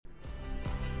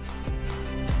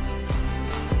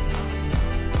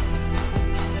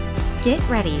Get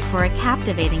ready for a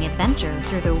captivating adventure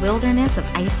through the wilderness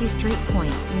of Icy Strait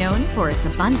Point, known for its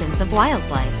abundance of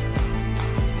wildlife.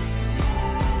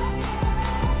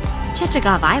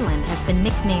 Chichagof Island has been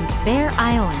nicknamed Bear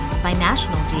Island by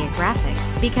National Geographic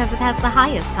because it has the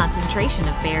highest concentration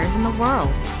of bears in the world,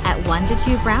 at 1 to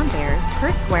 2 brown bears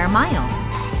per square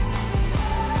mile.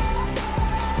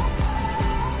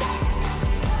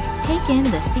 Take in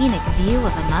the scenic view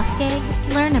of a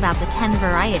muskeg, learn about the 10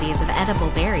 varieties of edible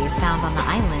berries found on the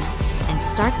island, and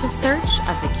start the search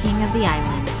of the king of the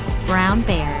island, brown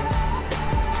bears.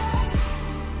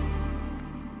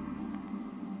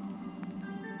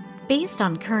 Based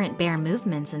on current bear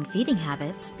movements and feeding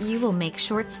habits, you will make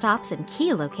short stops in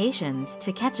key locations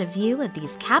to catch a view of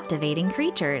these captivating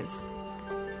creatures.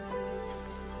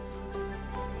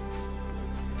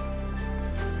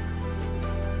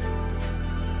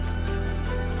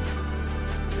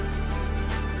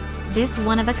 This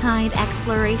one-of-a-kind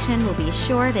exploration will be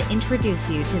sure to introduce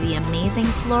you to the amazing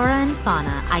flora and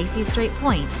fauna Icy Strait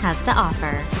Point has to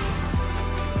offer.